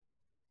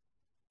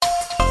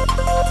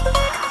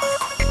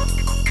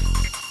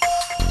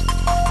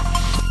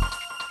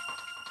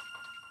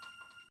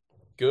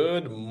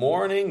Good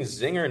morning,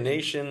 Zinger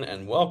Nation,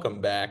 and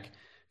welcome back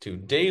to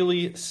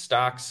Daily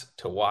Stocks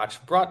to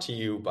Watch, brought to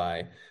you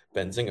by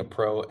Benzinga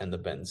Pro and the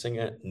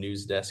Benzinga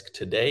News Desk.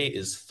 Today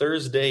is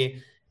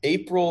Thursday,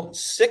 April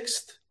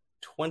 6th,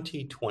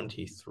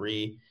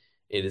 2023.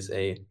 It is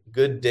a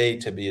good day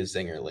to be a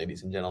Zinger,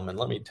 ladies and gentlemen.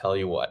 Let me tell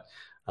you what,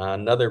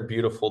 another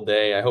beautiful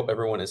day. I hope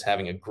everyone is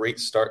having a great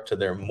start to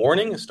their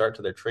morning, a start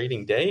to their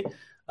trading day.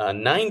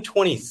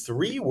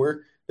 9:23,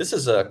 this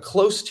is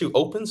close to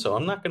open, so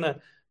I'm not going to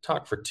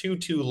talk for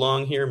too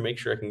long here. Make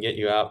sure I can get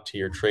you out to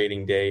your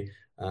trading day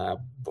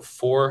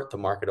before the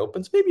market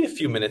opens, maybe a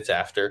few minutes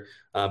after,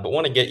 but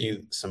want to get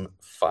you some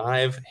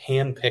 5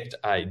 hand-picked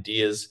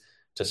ideas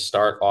to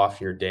start off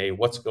your day,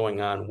 what's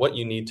going on, what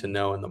you need to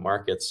know in the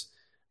markets,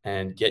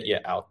 and get you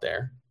out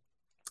there.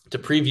 To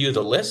preview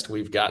the list,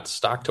 we've got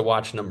stock to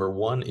watch. Number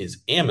 1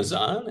 is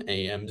Amazon,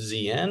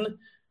 AMZN.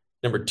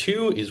 Number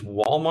 2 is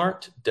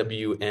Walmart,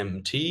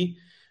 WMT.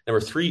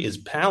 Number 3 is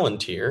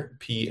Palantir,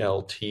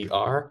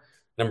 PLTR.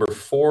 Number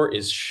 4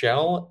 is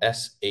Shell,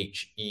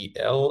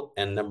 SHEL.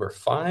 And number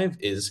 5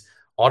 is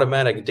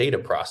Automatic Data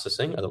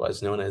Processing,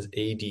 otherwise known as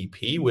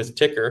ADP, with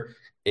ticker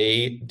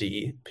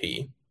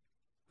ADP.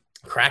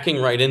 Cracking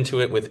right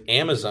into it with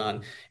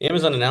Amazon.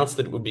 Amazon announced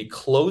that it would be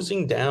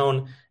closing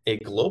down a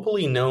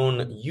globally known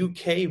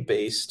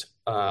UK-based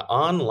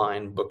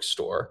online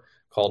bookstore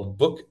called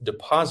Book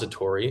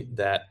Depository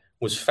that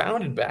was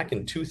founded back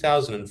in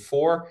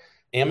 2004.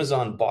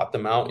 Amazon bought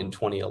them out in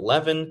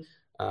 2011.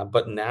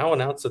 But now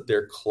announced that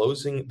they're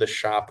closing the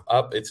shop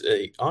up. It's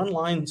an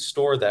online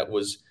store that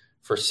was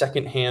for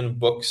secondhand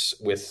books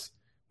with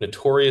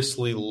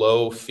notoriously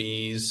low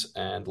fees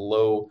and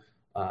low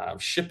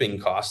shipping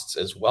costs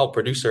as well.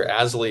 Producer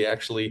Asley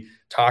actually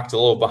talked a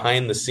little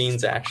behind the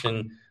scenes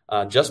action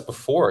just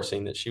before,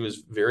 saying that she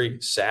was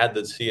very sad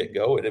to see it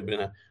go. It had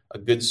been a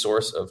good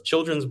source of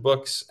children's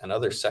books and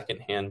other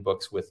secondhand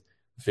books with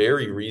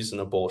very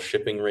reasonable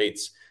shipping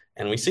rates.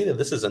 And we see that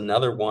this is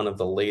another one of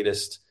the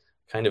latest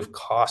kind of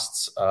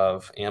costs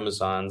of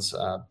Amazon's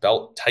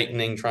belt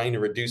tightening, trying to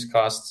reduce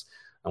costs.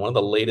 And one of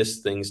the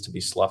latest things to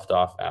be sloughed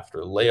off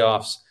after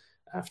layoffs,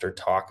 after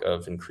talk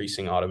of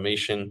increasing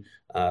automation,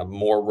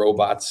 more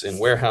robots in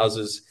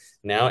warehouses.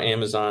 Now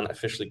Amazon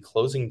officially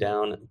closing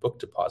down Book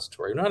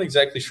Depository. I'm not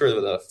exactly sure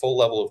of the full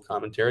level of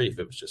commentary, if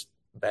it was just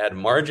bad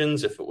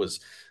margins, if it was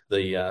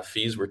the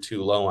fees were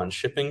too low on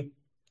shipping.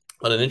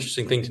 But an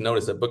interesting thing to note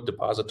is that Book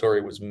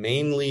Depository was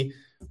mainly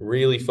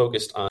really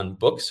focused on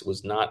books. It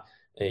was not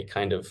a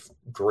kind of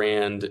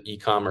grand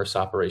e-commerce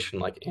operation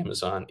like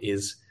Amazon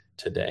is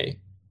today.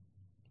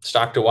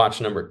 Stock to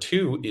watch number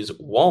 2 is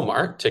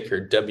Walmart,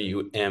 ticker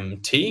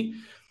WMT.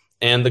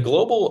 And the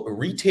global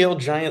retail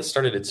giant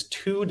started its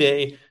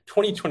 2-day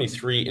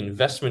 2023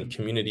 investment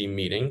community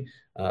meeting.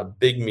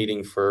 Big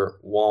meeting for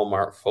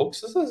Walmart folks.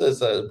 This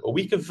is a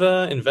week of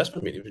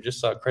investment meetings. We just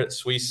saw Credit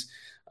Suisse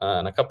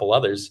and a couple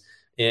others.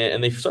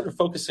 And they started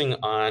focusing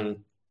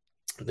on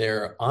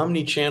their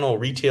omni-channel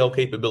retail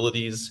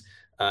capabilities,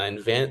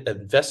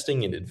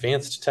 investing in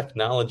advanced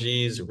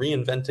technologies,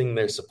 reinventing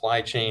their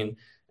supply chain,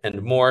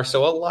 and more.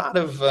 So a lot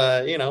of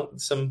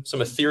some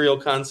ethereal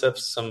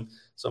concepts, some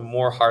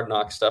more hard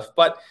knock stuff.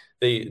 But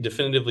they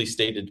definitively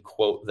stated,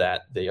 quote,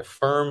 that they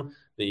affirm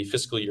the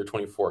fiscal year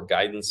 24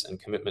 guidance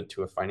and commitment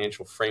to a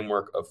financial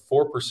framework of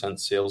 4%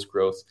 sales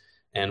growth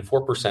and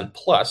 4%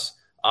 plus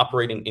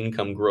operating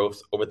income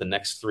growth over the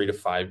next 3 to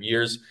 5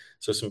 years.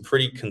 So some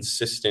pretty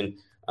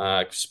consistent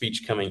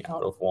speech coming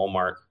out of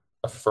Walmart,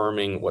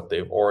 affirming what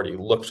they've already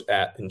looked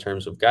at in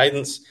terms of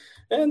guidance.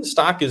 And the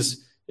stock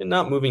is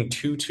not moving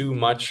too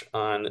much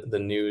on the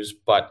news,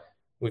 but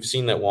we've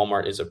seen that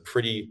Walmart is a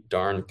pretty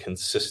darn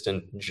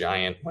consistent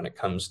giant when it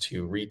comes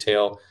to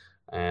retail.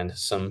 And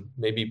some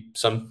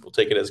will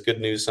take it as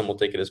good news, some will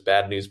take it as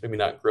bad news, maybe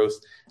not growth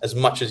as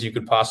much as you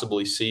could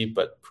possibly see,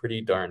 but pretty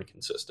darn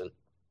consistent.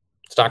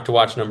 Stock to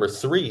watch number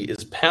 3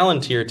 is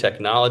Palantir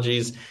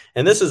Technologies.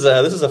 And this is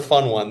a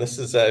fun one. This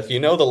is if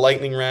you know the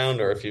lightning round,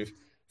 or if you've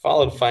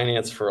followed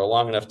finance for a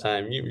long enough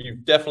time,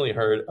 you've definitely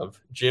heard of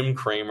Jim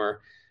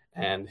Cramer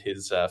and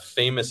his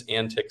famous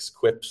antics,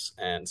 quips,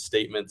 and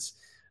statements.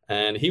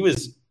 And he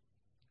was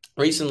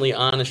recently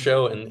on a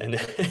show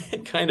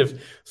and kind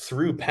of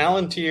threw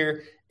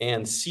Palantir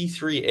and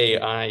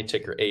C3.ai,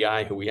 ticker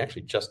AI, who we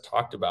actually just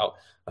talked about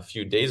a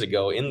few days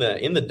ago, in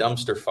the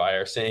dumpster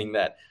fire, saying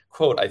that,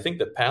 quote, I think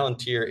that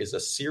Palantir is a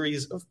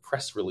series of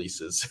press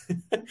releases.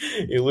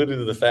 He alluded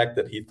to the fact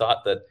that he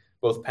thought that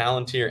both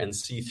Palantir and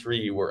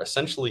C3 were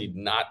essentially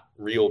not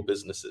real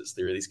businesses.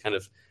 They were these kind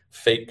of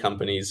fake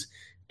companies.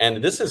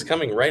 And this is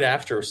coming right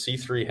after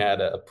C3 had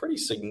a pretty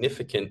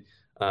significant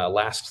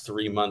last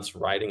 3 months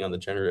riding on the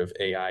generative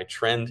AI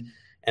trend.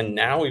 And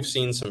now we've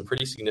seen some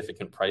pretty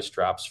significant price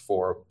drops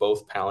for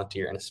both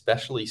Palantir and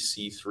especially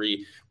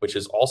C3, which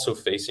is also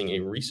facing a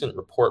recent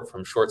report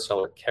from short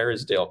seller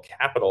Kerrisdale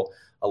Capital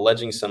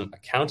alleging some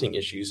accounting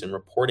issues and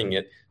reporting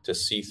it to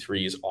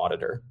C3's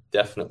auditor.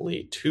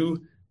 Definitely 2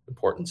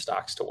 important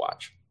stocks to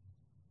watch.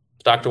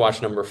 Stock to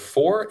watch number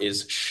 4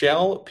 is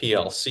Shell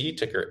PLC,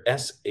 ticker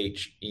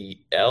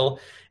SHEL.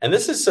 And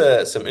this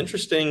is some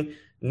interesting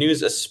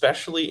news,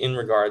 especially in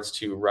regards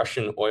to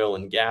Russian oil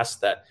and gas.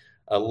 That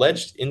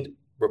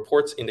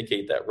reports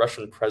indicate that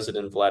Russian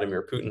President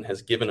Vladimir Putin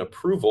has given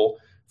approval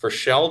for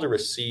Shell to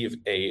receive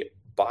a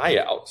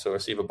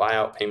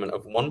buyout payment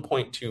of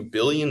 $1.2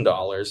 billion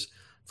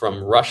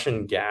from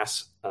Russian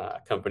gas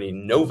company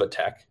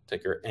Novatek,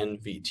 ticker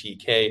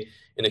NVTK,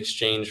 in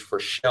exchange for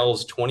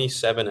Shell's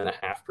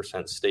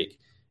 27.5% stake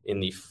in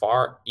the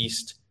Far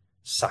East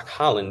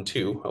Sakhalin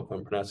 2, hope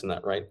I'm pronouncing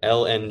that right,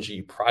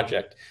 LNG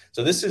project.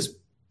 So this is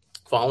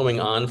following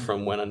on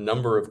from when a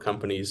number of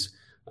companies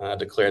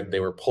declared they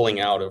were pulling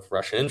out of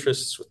Russian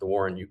interests with the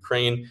war in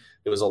Ukraine.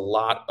 There was a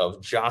lot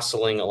of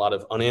jostling, a lot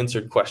of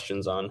unanswered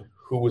questions on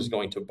who was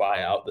going to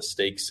buy out the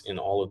stakes in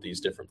all of these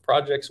different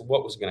projects,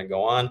 what was going to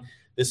go on.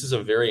 This is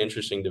a very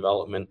interesting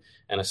development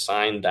and a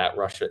sign that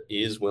Russia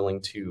is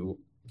willing to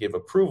give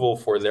approval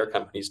for their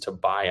companies to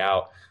buy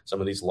out some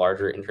of these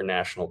larger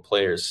international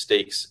players'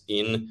 stakes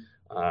in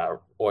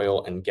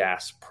oil and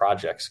gas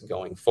projects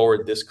going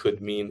forward. This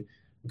could mean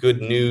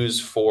good news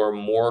for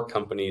more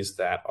companies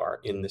that are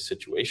in this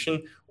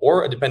situation,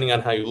 or depending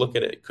on how you look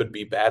at it, it could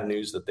be bad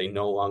news that they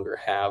no longer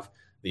have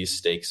these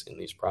stakes in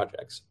these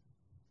projects.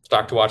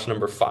 Stock to watch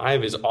number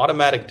 5 is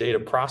Automatic Data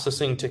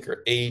Processing,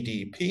 ticker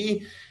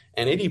ADP.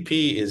 And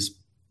ADP is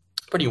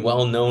pretty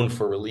well known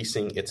for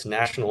releasing its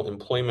national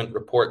employment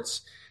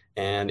reports.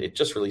 And it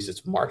just released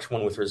its March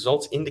one with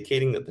results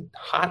indicating that the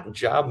hot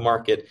job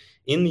market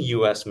in the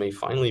US may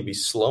finally be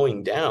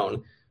slowing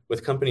down,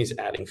 with companies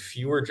adding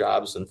fewer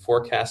jobs than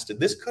forecasted.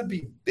 This could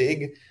be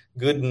big,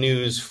 good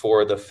news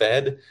for the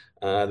Fed.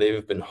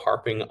 They've been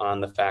harping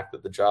on the fact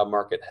that the job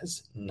market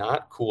has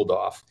not cooled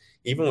off,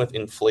 even with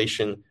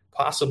inflation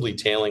possibly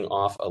tailing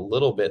off a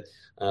little bit.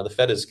 The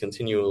Fed has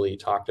continually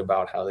talked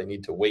about how they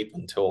need to wait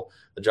until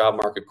the job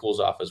market cools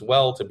off as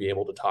well to be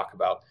able to talk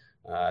about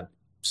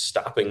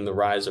stopping the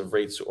rise of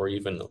rates or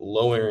even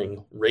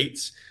lowering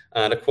rates.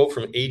 And a quote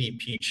from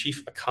ADP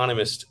chief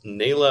economist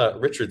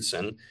Nayla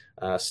Richardson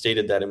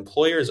stated that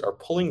employers are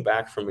pulling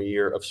back from a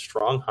year of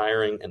strong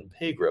hiring and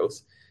pay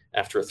growth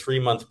after a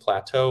 3-month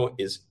plateau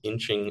is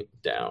inching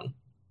down.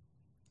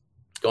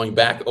 Going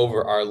back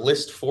over our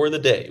list for the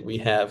day, we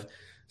have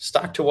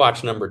stock to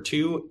watch number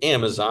 2,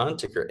 Amazon,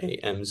 ticker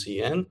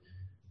AMZN.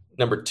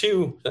 Number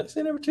 2, did I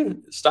say number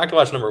 2? Stock to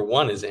watch number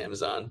 1 is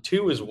Amazon.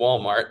 2 is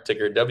Walmart,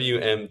 ticker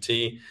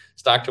WMT.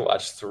 Stock to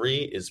watch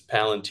 3 is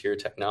Palantir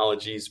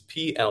Technologies,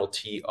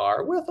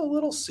 PLTR, with a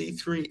little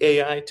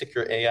C3.ai,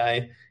 ticker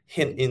AI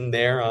hint in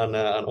there on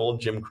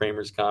old Jim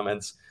Cramer's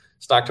comments.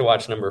 Stock to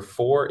watch number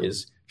 4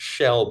 is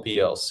Shell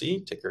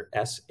PLC, ticker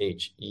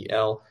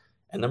SHEL.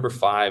 And number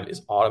 5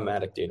 is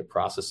Automatic Data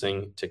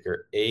Processing,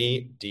 ticker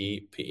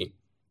ADP.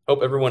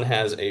 Hope everyone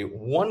has a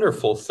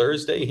wonderful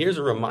Thursday. Here's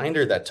a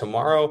reminder that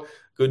tomorrow,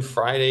 Good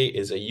Friday,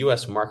 is a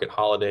U.S. market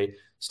holiday.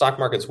 Stock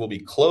markets will be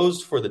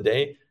closed for the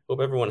day.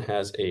 Hope everyone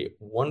has a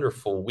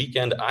wonderful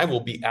weekend. I will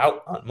be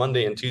out on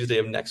Monday and Tuesday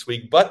of next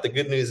week, but the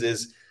good news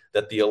is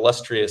that the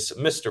illustrious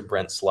Mr.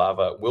 Brent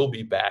Slava will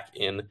be back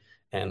in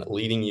and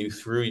leading you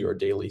through your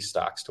daily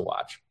stocks to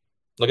watch.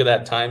 Look at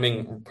that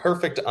timing,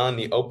 perfect on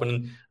the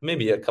open,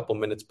 maybe a couple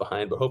minutes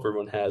behind, but hope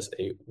everyone has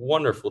a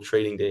wonderful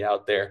trading day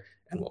out there,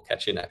 and we'll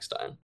catch you next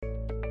time.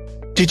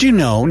 Did you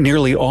know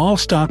nearly all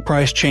stock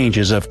price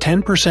changes of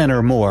 10%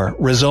 or more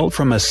result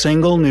from a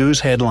single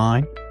news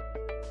headline?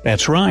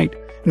 That's right.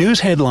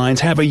 News headlines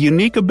have a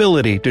unique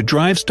ability to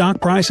drive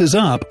stock prices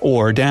up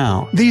or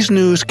down. These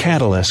news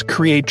catalysts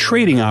create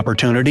trading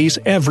opportunities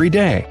every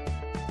day.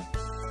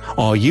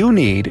 All you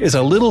need is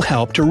a little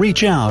help to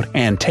reach out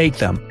and take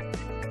them.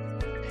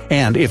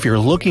 And if you're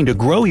looking to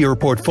grow your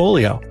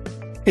portfolio,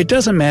 it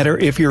doesn't matter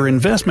if your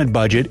investment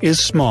budget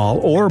is small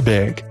or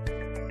big.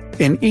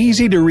 An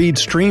easy-to-read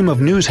stream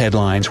of news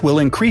headlines will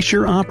increase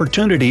your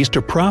opportunities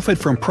to profit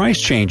from price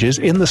changes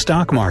in the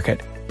stock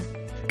market,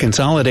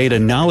 consolidate a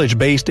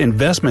knowledge-based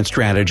investment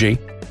strategy,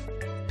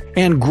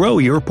 and grow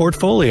your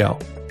portfolio.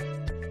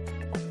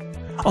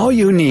 All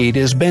you need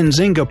is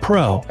Benzinga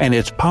Pro and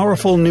its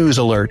powerful news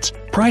alerts,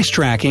 price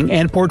tracking,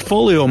 and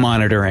portfolio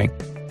monitoring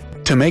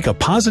to make a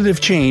positive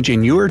change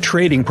in your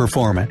trading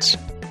performance.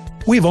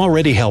 We've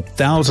already helped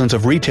thousands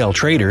of retail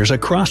traders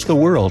across the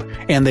world,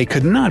 and they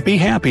could not be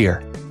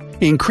happier.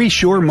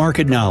 Increase your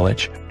market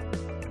knowledge,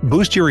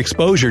 boost your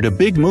exposure to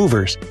big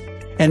movers,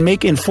 and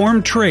make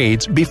informed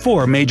trades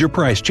before major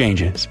price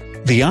changes.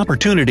 The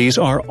opportunities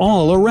are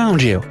all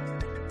around you.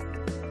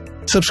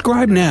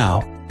 Subscribe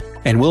now,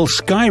 and we'll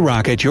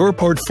skyrocket your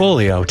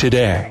portfolio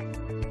today.